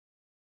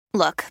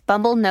Look,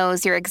 Bumble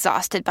knows you're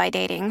exhausted by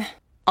dating.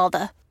 All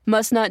the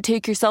must not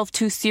take yourself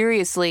too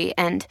seriously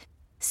and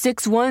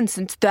 6'1"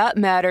 since that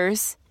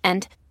matters.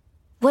 And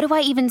what do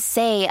I even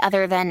say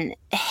other than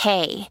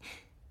hey?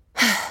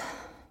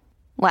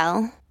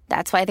 Well,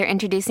 that's why they're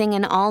introducing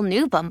an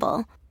all-new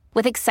Bumble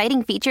with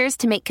exciting features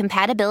to make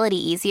compatibility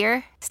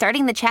easier,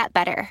 starting the chat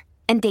better,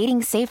 and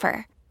dating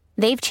safer.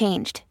 They've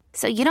changed,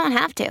 so you don't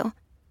have to.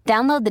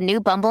 Download the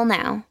new Bumble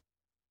now.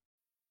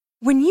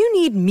 When you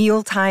need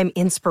mealtime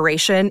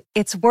inspiration,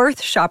 it's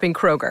worth shopping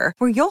Kroger,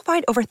 where you'll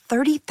find over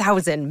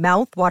 30,000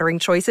 mouth-watering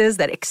choices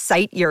that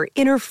excite your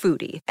inner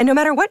foodie. And no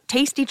matter what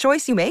tasty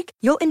choice you make,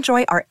 you'll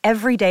enjoy our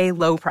everyday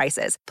low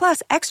prices,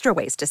 plus extra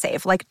ways to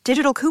save, like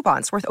digital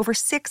coupons worth over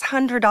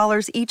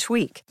 $600 each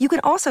week. You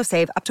can also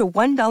save up to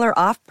 $1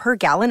 off per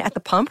gallon at the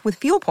pump with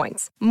fuel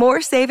points.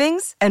 More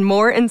savings and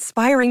more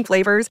inspiring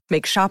flavors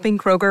make shopping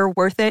Kroger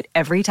worth it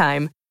every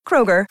time.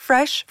 Kroger,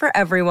 fresh for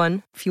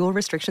everyone. Fuel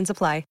restrictions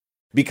apply.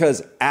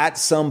 Because at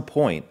some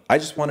point, I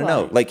just want to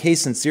know, like, hey,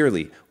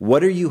 sincerely,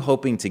 what are you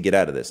hoping to get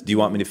out of this? Do you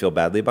want me to feel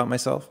badly about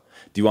myself?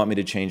 Do you want me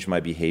to change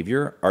my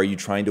behavior? Are you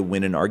trying to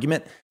win an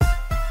argument?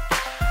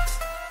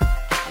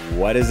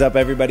 What is up,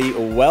 everybody?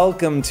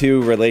 Welcome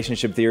to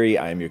Relationship Theory.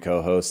 I am your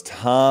co-host,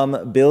 Tom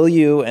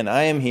Bilyeu, and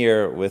I am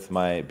here with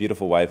my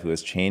beautiful wife who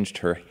has changed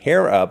her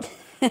hair up.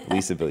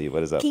 Lisa Bilyeu,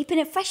 what is up? Keeping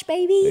it fresh,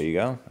 baby. There you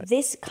go.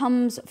 This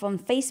comes from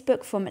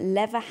Facebook from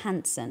Lever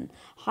Hansen.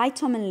 Hi,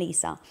 Tom and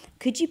Lisa.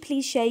 Could you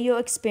please share your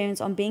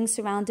experience on being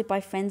surrounded by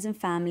friends and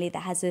family that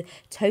has a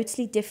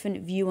totally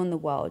different view on the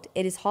world?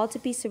 It is hard to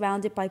be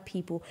surrounded by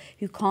people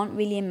who can't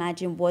really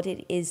imagine what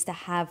it is to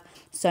have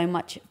so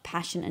much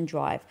passion and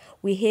drive.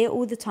 We hear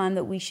all the time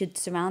that we should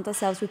surround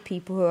ourselves with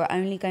people who are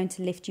only going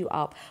to lift you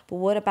up. But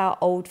what about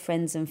old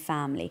friends and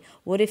family?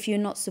 What if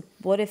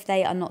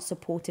they are not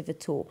supportive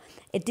at all?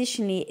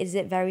 Additionally, is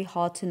it very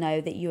hard to know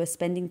that you are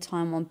spending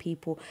time on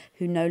people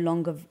who no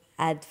longer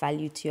add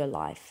value to your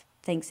life?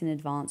 Thanks in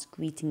advance.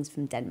 Greetings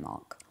from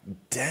Denmark.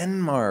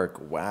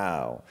 Denmark.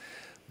 Wow.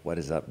 What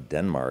is up,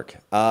 Denmark?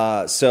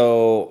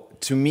 So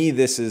to me,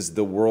 this is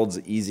the world's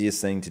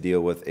easiest thing to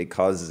deal with. It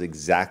causes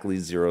exactly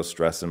zero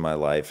stress in my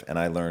life. And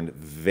I learned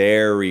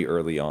very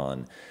early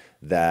on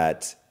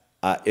that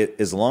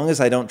as long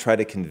as I don't try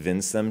to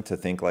convince them to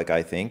think like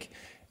I think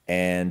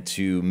and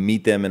to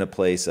meet them in a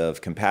place of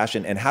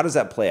compassion. And how does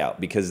that play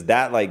out? Because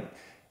that, like,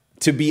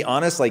 to be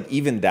honest, like,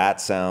 even that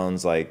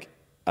sounds like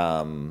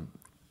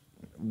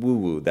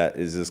woo-woo. That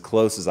is as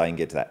close as I can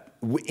get to that.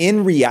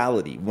 In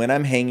reality, when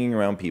I'm hanging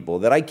around people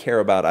that I care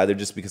about, either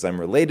just because I'm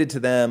related to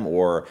them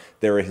or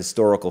they're a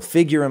historical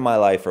figure in my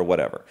life or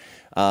whatever,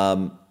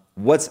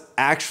 what's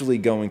actually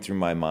going through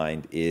my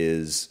mind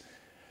is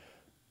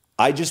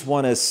I just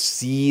want to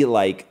see,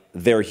 like,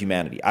 their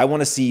humanity. I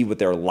want to see what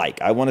they're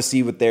like. I want to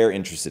see what they're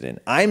interested in.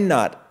 I'm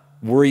not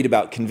worried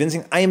about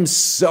convincing. I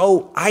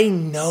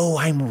know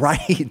I'm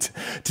right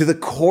to the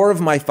core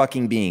of my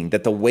fucking being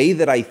that the way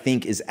that I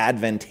think is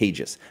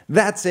advantageous.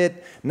 That's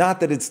it. Not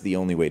that it's the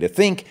only way to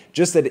think,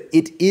 just that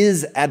it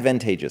is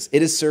advantageous.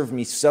 It has served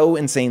me so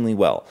insanely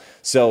well.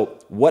 So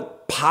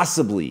what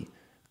possibly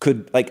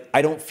could, like,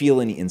 I don't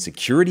feel any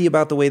insecurity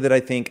about the way that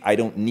I think. I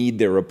don't need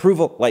their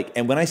approval. Like,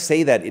 and when I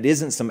say that, it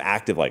isn't some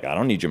active, like, I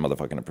don't need your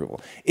motherfucking approval.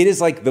 It is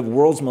like the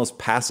world's most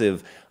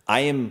passive,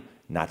 I am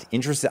not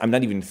interested. I'm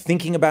not even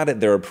thinking about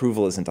it. Their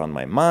approval isn't on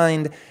my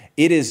mind.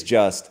 It is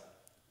just,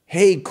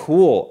 hey,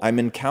 cool. I'm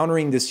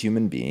encountering this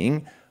human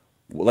being.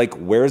 Like,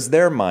 where's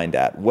their mind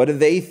at? What are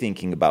they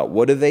thinking about?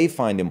 What do they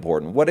find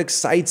important? What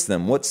excites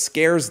them? What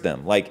scares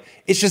them? Like,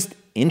 it's just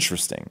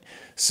interesting.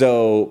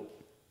 So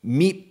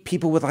meet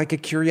people with, like, a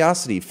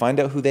curiosity. Find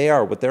out who they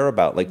are, what they're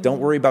about. Like, don't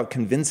worry about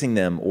convincing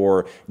them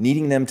or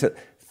needing them to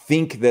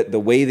think that the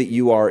way that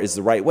you are is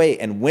the right way.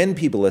 And when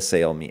people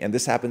assail me, and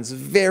this happens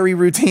very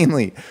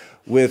routinely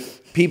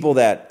with people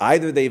that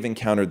either they've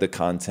encountered the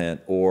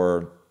content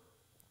or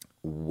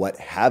what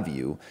have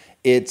you,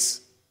 it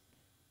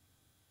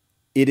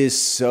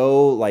is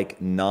so,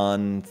 like,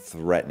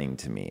 non-threatening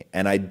to me.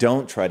 And I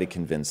don't try to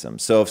convince them.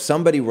 So if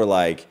somebody were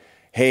like,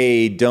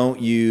 hey,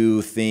 don't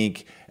you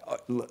think,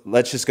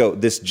 let's just go,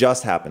 this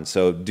just happened.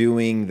 So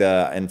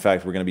in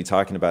fact, we're going to be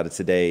talking about it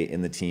today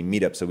in the team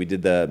meetup. So we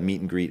did the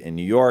meet and greet in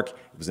New York.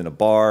 It was in a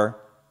bar,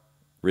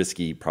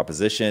 risky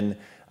proposition.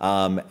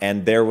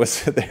 And there was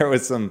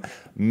some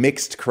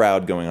mixed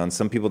crowd going on.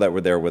 Some people that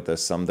were there with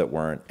us, some that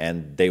weren't,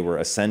 and they were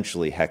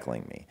essentially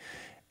heckling me.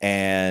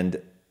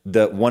 And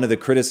one of the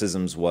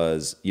criticisms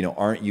was,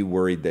 aren't you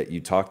worried that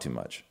you talk too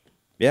much?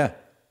 Yeah.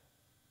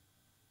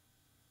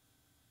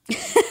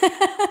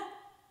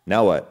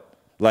 Now what?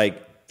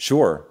 Like,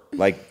 sure.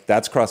 Like,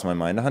 that's crossed my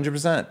mind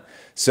 100%.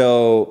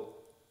 So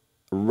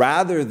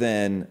rather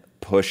than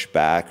push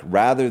back,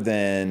 rather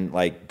than,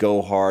 like,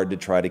 go hard to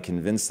try to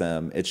convince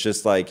them, it's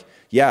just like,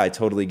 yeah, I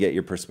totally get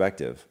your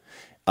perspective.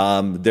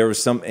 There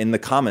was some in the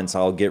comments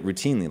I'll get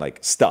routinely, like,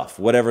 stuff,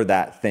 whatever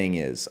that thing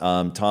is.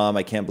 Tom,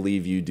 I can't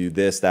believe you do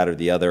this, that, or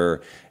the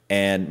other.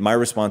 And my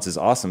response is,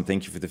 awesome.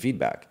 Thank you for the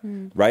feedback.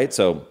 Right?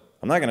 So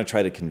I'm not going to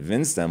try to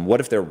convince them. What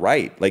if they're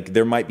right? Like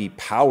there might be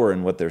power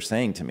in what they're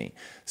saying to me.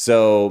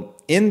 So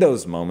in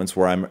those moments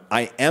where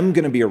I am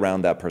going to be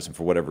around that person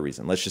for whatever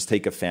reason, let's just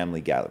take a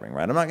family gathering,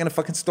 right? I'm not going to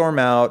fucking storm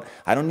out.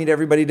 I don't need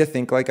everybody to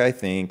think like I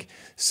think.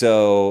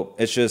 So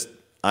it's just,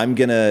 I'm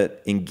going to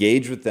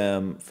engage with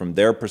them from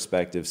their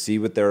perspective, see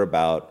what they're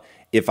about.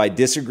 If I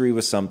disagree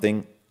with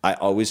something, I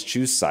always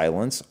choose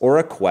silence or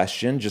a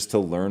question just to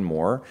learn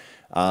more.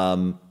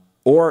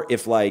 Or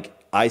if like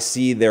I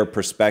see their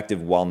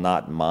perspective while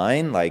not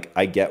mine, like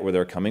I get where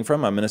they're coming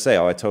from, I'm going to say,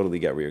 oh, I totally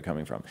get where you're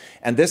coming from.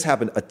 And this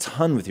happened a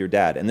ton with your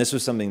dad. And this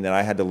was something that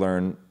I had to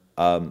learn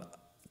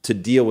to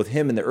deal with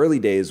him in the early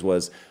days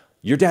was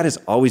your dad has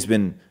always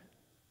been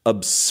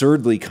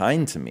absurdly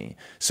kind to me.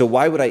 So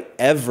why would I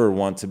ever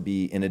want to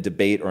be in a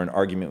debate or an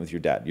argument with your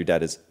dad? Your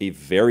dad is a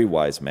very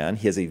wise man.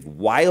 He has a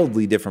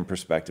wildly different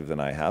perspective than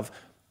I have,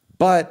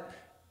 but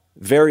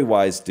very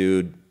wise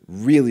dude,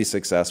 really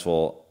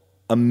successful,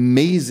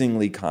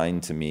 amazingly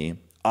kind to me,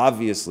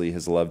 obviously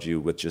has loved you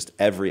with just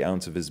every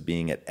ounce of his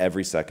being at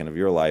every second of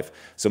your life.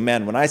 So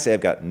man, when I say I've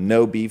got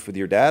no beef with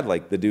your dad,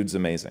 like the dude's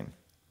amazing.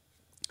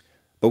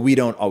 But we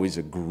don't always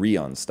agree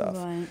on stuff.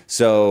 Right.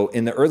 So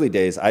in the early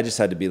days, I just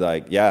had to be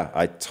like, yeah,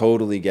 I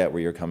totally get where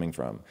you're coming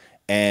from.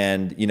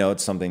 And, you know,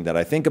 it's something that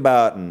I think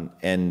about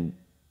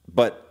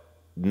but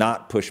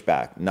not push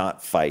back,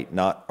 not fight,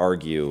 not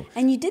argue.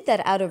 And you did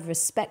that out of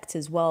respect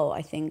as well,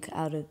 I think,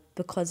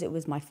 because it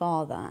was my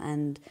father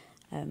and...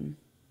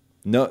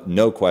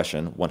 No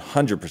question,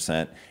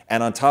 100%.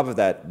 And on top of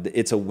that,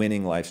 it's a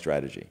winning life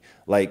strategy.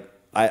 Like,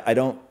 I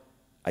don't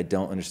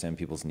understand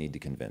people's need to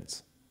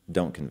convince.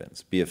 Don't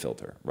convince. Be a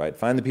filter, right?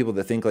 Find the people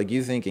that think like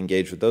you think,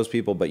 engage with those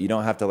people, but you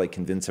don't have to like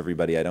convince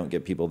everybody. I don't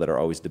get people that are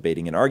always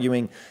debating and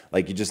arguing.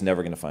 Like you're just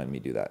never going to find me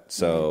do that.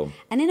 So,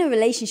 and in a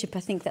relationship, I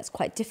think that's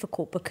quite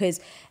difficult because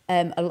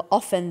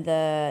often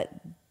the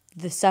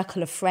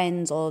circle of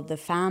friends or the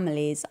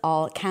families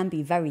can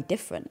be very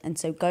different. And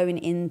so going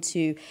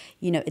into,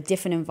 you know, a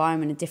different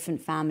environment, a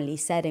different family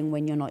setting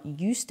when you're not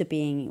used to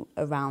being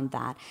around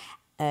that,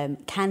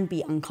 can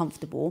be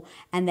uncomfortable.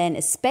 And then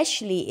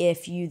especially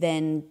if you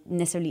then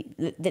necessarily,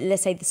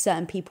 let's say there's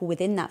certain people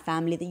within that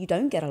family that you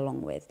don't get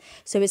along with.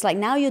 So it's like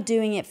now you're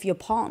doing it for your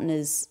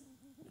partners,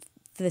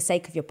 for the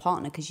sake of your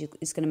partner, because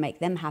it's going to make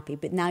them happy.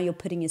 But now you're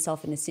putting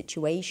yourself in a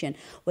situation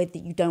where that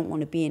you don't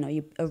want to be in, or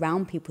you're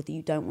around people that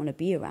you don't want to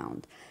be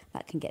around.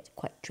 That can get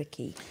quite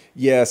tricky.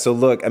 Yeah. So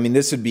look, I mean,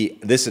 this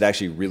would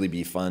actually really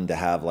be fun to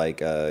have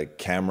like a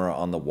camera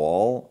on the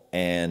wall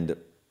and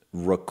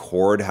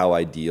record how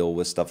I deal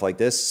with stuff like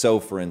this. So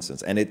for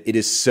instance, and it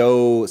is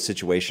so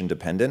situation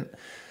dependent,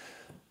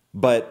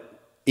 but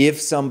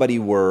if somebody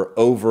were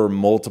over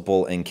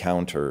multiple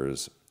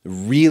encounters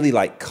really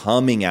like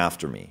coming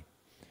after me,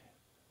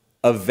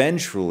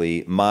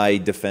 eventually my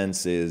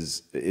defense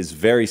is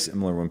very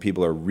similar when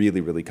people are really,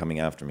 really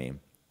coming after me.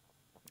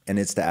 And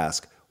it's to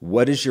ask,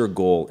 what is your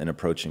goal in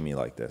approaching me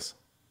like this?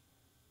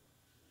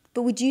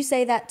 But would you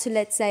say that to,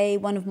 let's say,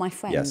 one of my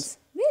friends? Yes.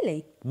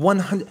 Really?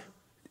 100.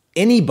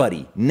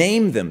 Anybody,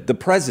 name them, the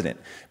president,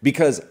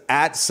 because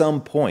at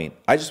some point,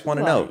 I just want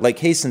to know, like,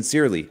 hey,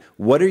 sincerely,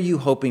 what are you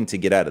hoping to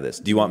get out of this?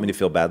 Do you want me to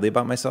feel badly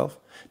about myself?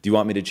 Do you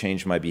want me to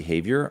change my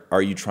behavior?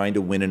 Are you trying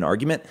to win an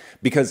argument?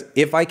 Because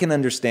if I can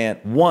understand,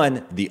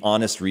 one, the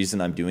honest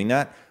reason I'm doing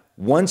that,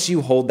 once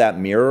you hold that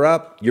mirror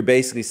up, you're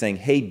basically saying,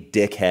 hey,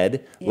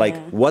 dickhead, like,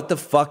 what the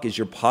fuck is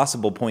your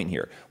possible point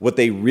here? What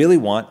they really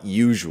want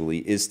usually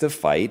is to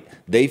fight.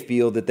 They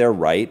feel that they're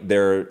right.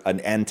 They're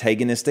an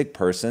antagonistic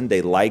person.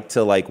 They like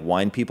to like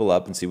wind people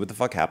up and see what the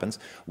fuck happens.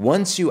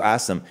 Once you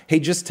ask them, hey,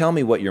 just tell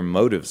me what your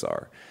motives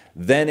are,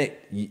 then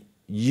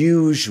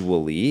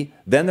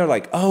then they're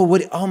like,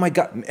 oh my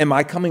God, am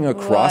I coming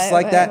across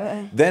like that?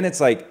 Right. Then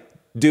it's like,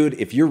 dude,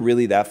 if you're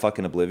really that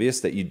fucking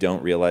oblivious that you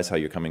don't realize how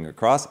you're coming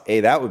across,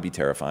 A, that would be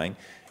terrifying.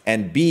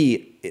 And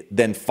B,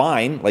 then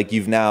fine, like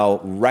you've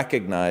now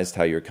recognized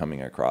how you're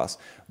coming across.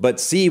 But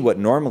C, what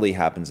normally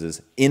happens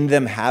is in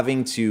them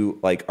having to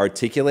like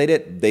articulate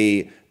it,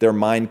 their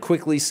mind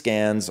quickly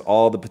scans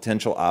all the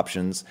potential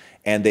options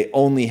and they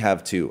only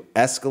have two,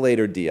 escalate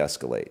or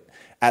de-escalate.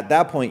 At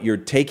that point, you're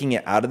taking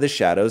it out of the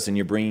shadows and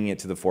you're bringing it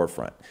to the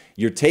forefront.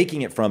 You're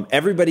taking it from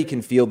everybody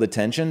can feel the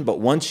tension,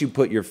 but once you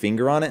put your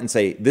finger on it and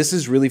say, this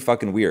is really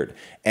fucking weird.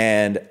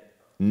 And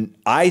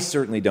I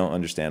certainly don't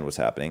understand what's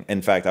happening.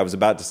 In fact, I was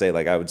about to say,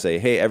 like, I would say,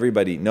 hey,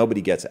 everybody, nobody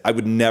gets it. I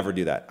would never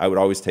do that. I would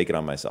always take it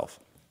on myself.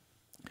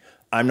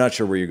 I'm not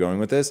sure where you're going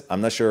with this.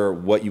 I'm not sure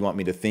what you want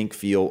me to think,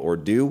 feel, or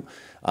do.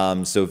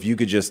 So if you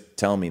could just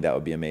tell me, that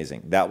would be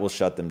amazing. That will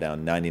shut them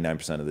down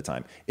 99% of the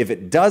time. If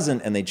it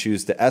doesn't and they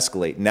choose to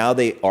escalate, now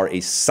they are a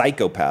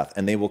psychopath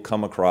and they will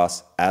come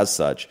across as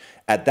such.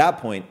 At that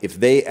point, if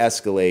they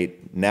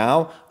escalate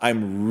now,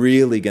 I'm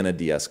really going to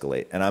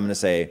de-escalate. And I'm going to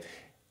say,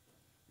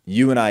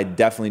 you and I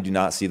definitely do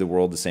not see the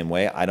world the same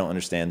way. I don't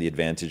understand the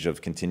advantage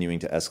of continuing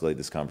to escalate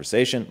this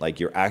conversation. Like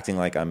you're acting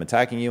like I'm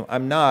attacking you.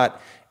 I'm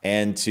not.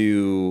 And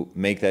to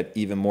make that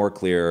even more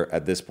clear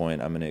at this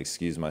point, I'm going to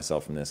excuse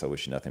myself from this. I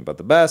wish you nothing but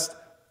the best.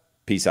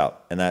 peace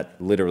out. And that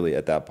literally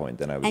at that point,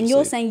 then I would And just you're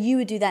leave. saying you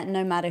would do that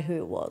no matter who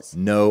it was?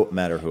 No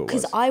matter who it was.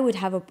 Because I would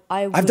have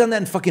I've done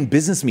that in fucking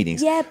business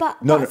meetings. Yeah,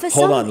 but no, for hold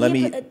some, on. Let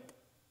yeah, me but,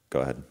 go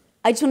ahead.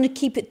 I just want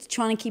to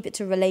trying to keep it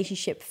to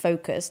relationship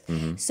focused.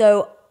 Mm-hmm.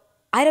 So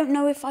I don't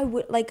know if I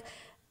would like.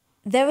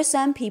 There are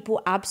some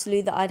people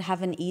absolutely that I'd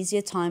have an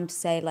easier time to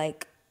say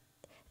like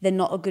they're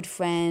not a good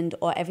friend,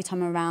 or every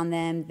time I'm around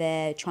them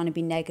they're trying to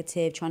be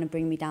negative, trying to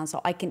bring me down.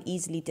 So I can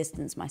easily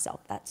distance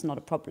myself. That's not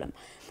a problem.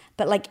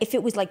 But like if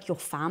it was like your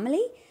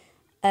family,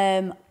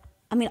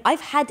 I mean,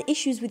 I've had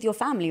issues with your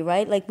family,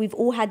 right? Like we've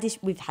had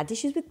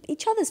issues with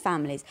each other's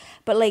families.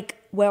 But like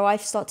where I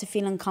start to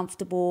feel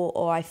uncomfortable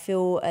or I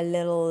feel a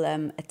little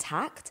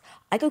attacked,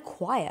 I go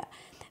quiet,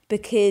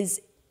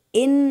 because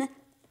in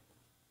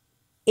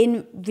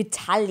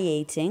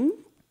retaliating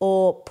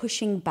or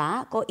pushing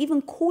back or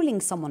even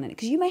calling someone in,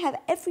 because you may have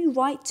every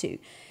right to,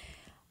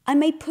 I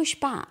may push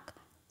back.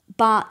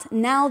 But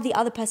now the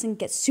other person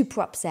gets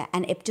super upset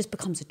and it just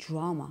becomes a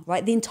drama,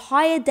 right? The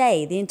entire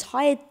day, the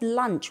entire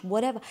lunch,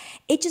 whatever,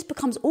 it just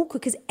becomes awkward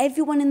because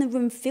everyone in the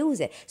room feels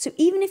it. So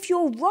even if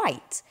you're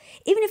right,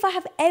 even if I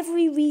have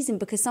every reason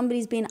because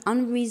somebody's being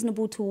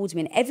unreasonable towards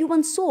me and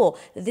everyone saw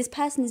that this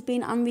person is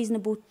being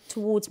unreasonable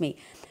towards me,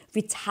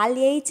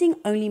 retaliating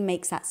only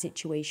makes that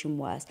situation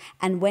worse.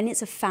 And when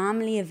it's a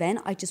family event,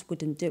 I just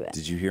wouldn't do it.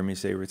 Did you hear me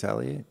say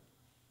retaliate?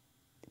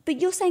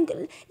 But you're saying,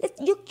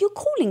 you're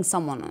calling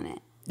someone on it.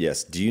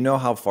 Yes. Do you know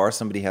how far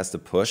somebody has to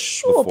push?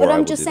 Sure, before but I I'm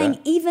will just do saying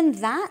that? even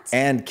that.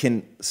 And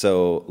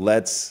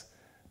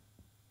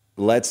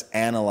let's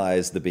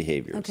analyze the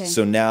behaviors. Okay.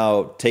 So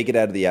now take it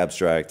out of the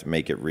abstract,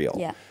 make it real.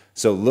 Yeah.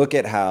 So look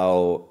at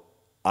how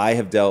I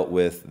have dealt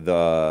with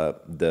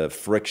the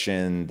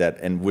friction that,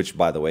 and which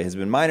by the way has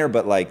been minor,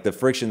 but like the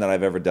friction that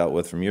I've ever dealt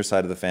with from your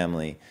side of the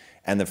family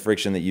and the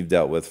friction that you've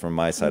dealt with from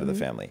my side of the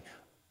family.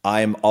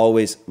 I'm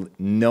always,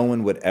 no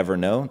one would ever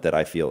know that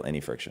I feel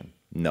any friction.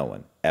 No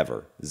one,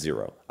 ever,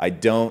 zero. I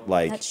don't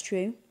like. That's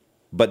true.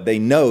 But they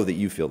know that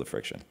you feel the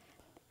friction.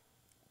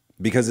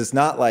 Because it's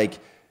not like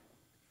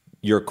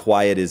your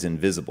quiet is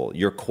invisible.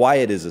 Your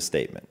quiet is a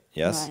statement,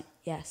 yes? Right,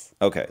 yes.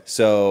 Okay,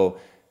 so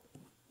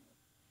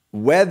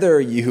whether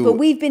you... But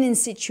we've been in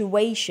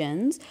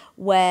situations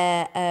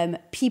where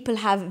people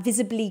have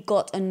visibly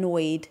got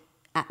annoyed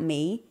at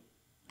me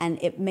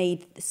and it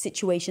made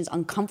situations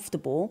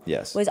uncomfortable.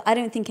 Yes. Whereas I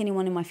don't think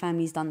anyone in my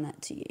family's done that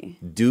to you.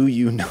 Do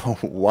you know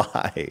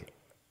why?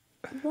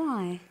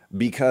 Why?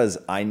 Because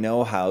I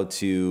know how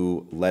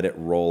to let it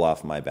roll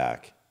off my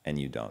back and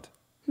you don't.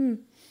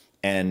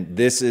 And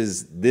this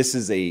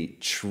is a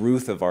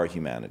truth of our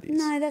humanities.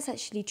 No, that's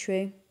actually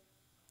true.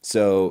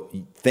 So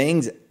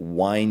things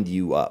wind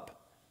you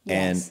up,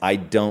 and Yes. I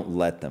don't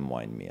let them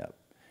wind me up.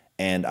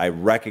 And I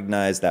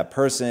recognize that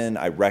person.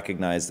 I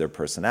recognize their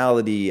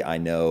personality. I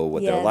know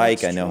what Yeah, they're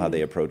like. that's I know how true.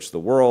 they approach the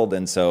world.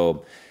 And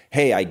so,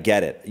 hey, I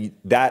get it.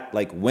 That,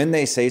 like, when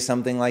they say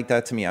something like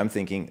that to me, I'm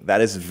thinking that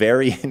is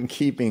very in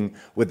keeping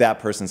with that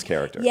person's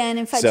character. Yeah, and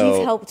in fact, So-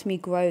 you've helped me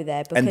grow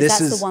there, because this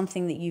that's is- the one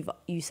thing that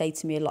you say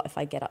to me a lot if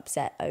I get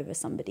upset over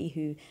somebody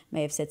who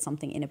may have said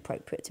something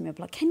inappropriate to me. I'm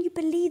like, can you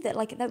believe that?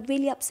 Like, that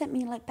really upset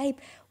me. Like, babe,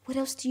 what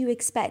else do you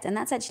expect? And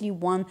that's actually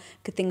one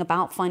good thing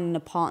about finding a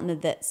partner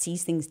that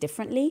sees things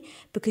differently,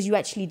 because you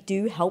actually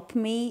do help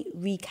me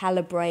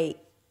recalibrate,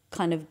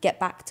 kind of get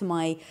back to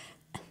my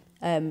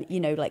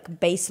like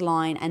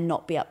baseline and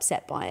not be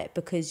upset by it,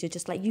 because you're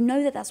just like, you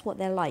know that that's what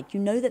they're like, you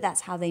know that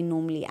that's how they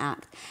normally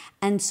act.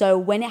 And so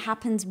when it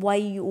happens, why are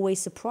you always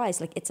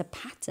surprised? Like, it's a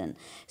pattern.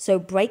 So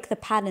break the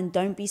pattern.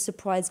 Don't be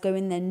surprised. Go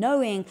in there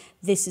knowing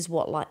this is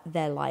what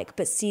they're like,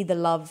 but see the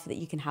love that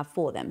you can have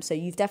for them. So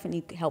you've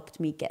definitely helped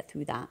me get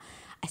through that.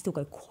 I still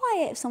go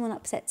quiet if someone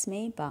upsets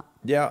me, but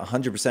Yeah,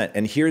 100%.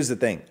 And here's the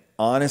thing.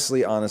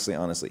 Honestly,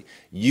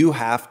 you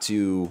have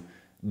to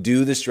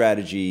do the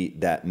strategy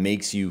that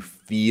makes you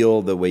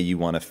feel the way you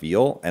want to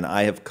feel. And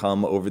I have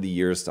come over the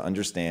years to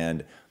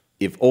understand,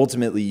 if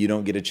ultimately you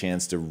don't get a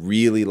chance to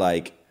really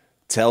like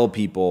tell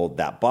people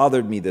that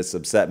bothered me, this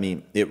upset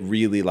me, it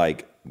really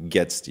like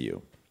gets to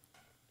you.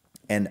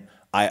 And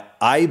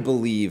I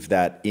believe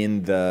that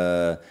in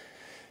the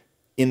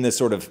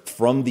sort of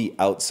from the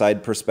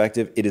outside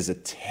perspective, it is a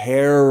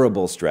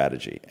terrible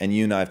strategy. And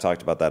you and I have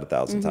talked about that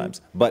 1,000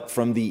 times. But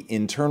from the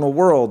internal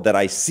world that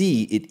I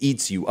see, it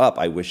eats you up.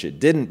 I wish it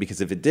didn't,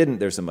 because if it didn't,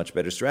 there's a much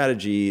better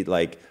strategy.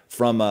 Like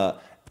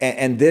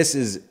and this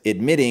is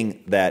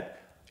admitting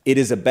that it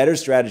is a better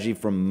strategy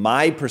from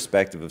my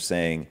perspective of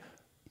saying,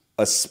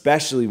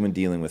 especially when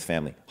dealing with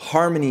family,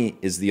 harmony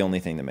is the only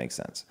thing that makes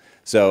sense.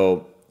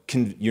 So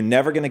you're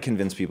never going to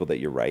convince people that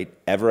you're right,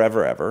 ever,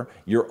 ever, ever.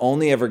 You're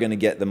only ever going to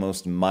get the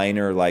most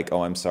minor, like,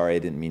 oh, I'm sorry, I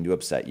didn't mean to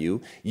upset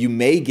you. You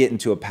may get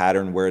into a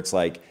pattern where it's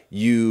like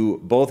you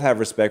both have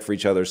respect for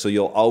each other, so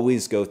you'll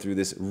always go through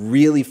this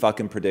really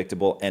fucking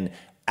predictable and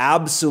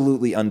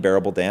absolutely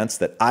unbearable dance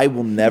that I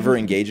will never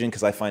engage in,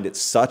 because I find it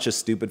such a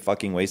stupid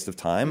fucking waste of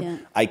time. Yeah.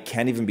 I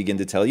can't even begin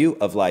to tell you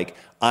of like,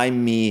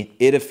 I'm me,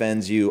 it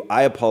offends you,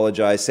 I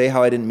apologize, say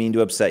how I didn't mean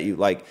to upset you.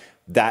 Like,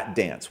 that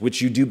dance,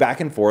 which you do back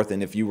and forth.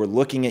 And if you were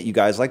looking at you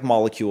guys like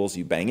molecules,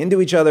 you bang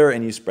into each other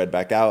and you spread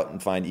back out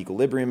and find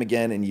equilibrium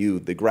again. And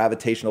the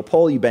gravitational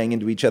pull, you bang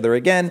into each other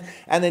again.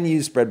 And then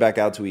you spread back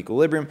out to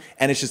equilibrium.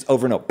 And it's just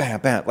over and over, bam,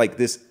 bam, like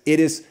this. It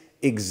is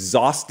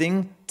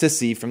exhausting to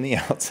see from the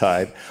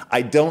outside.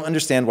 I don't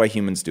understand why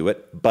humans do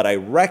it, but I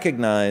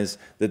recognize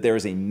that there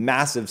is a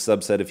massive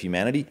subset of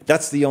humanity.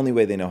 That's the only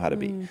way they know how to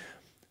be.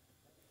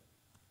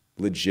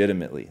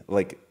 Legitimately,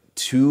 like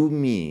to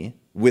me,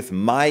 with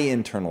my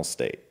internal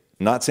state,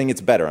 I'm not saying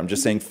it's better, I'm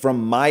just saying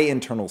from my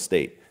internal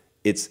state,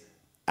 it's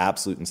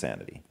absolute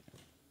insanity.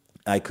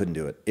 I couldn't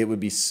do it. It would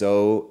be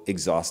so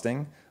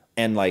exhausting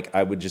and like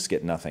I would just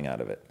get nothing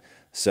out of it.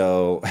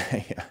 So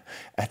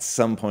at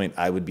some point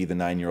I would be the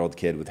 9-year-old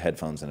kid with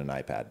headphones and an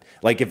iPad.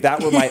 Like if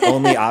that were my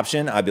only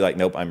option, I'd be like,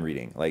 nope, I'm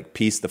reading. Like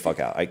peace the fuck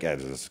out. I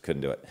just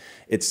couldn't do it.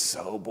 It's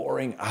so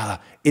boring.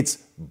 It's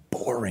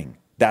boring.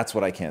 That's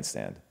what I can't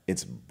stand.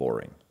 It's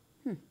boring.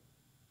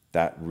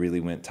 That really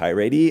went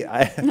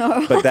tirade-y.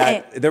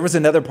 But there was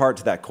another part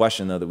to that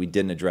question, though, that we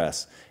didn't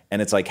address.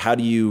 And it's like, how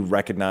do you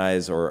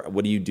recognize, or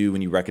what do you do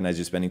when you recognize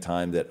you're spending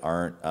time that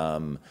aren't,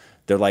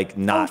 they're like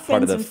not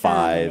part of the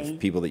 5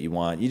 people that you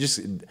want.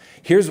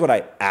 Here's what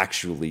I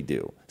actually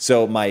do.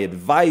 So my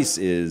advice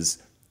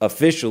is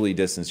officially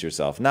distance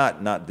yourself.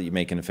 Not that you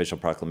make an official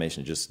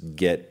proclamation, just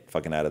get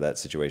fucking out of that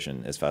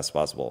situation as fast as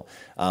possible.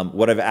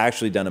 What I've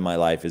actually done in my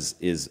life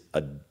is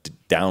a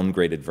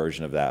downgraded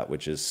version of that,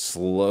 which is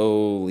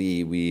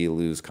slowly we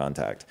lose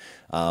contact.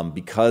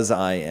 Because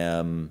I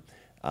am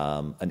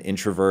an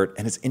introvert,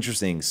 and it's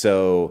interesting.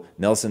 So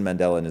Nelson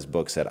Mandela in his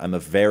book said, I'm a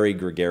very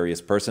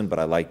gregarious person, but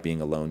I like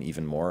being alone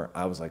even more.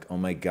 I was like, oh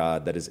my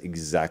God, that is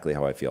exactly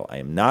how I feel. I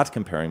am not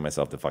comparing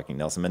myself to fucking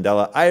Nelson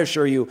Mandela, I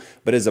assure you,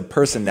 but as a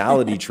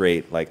personality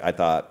trait, like I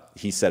thought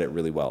he said it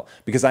really well,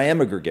 because I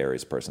am a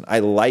gregarious person. I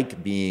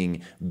like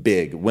being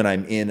big when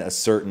I'm in a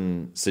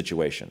certain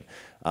situation.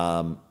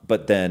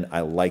 But then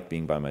I like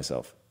being by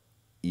myself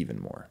even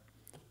more.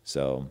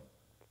 So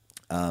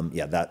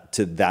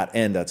to that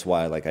end, that's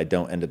why like I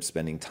don't end up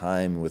spending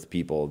time with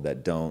people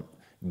that don't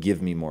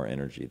give me more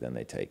energy than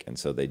they take. And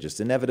so they just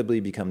inevitably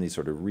become these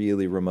sort of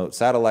really remote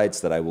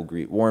satellites that I will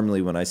greet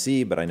warmly when I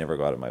see, but I never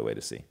go out of my way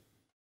to see.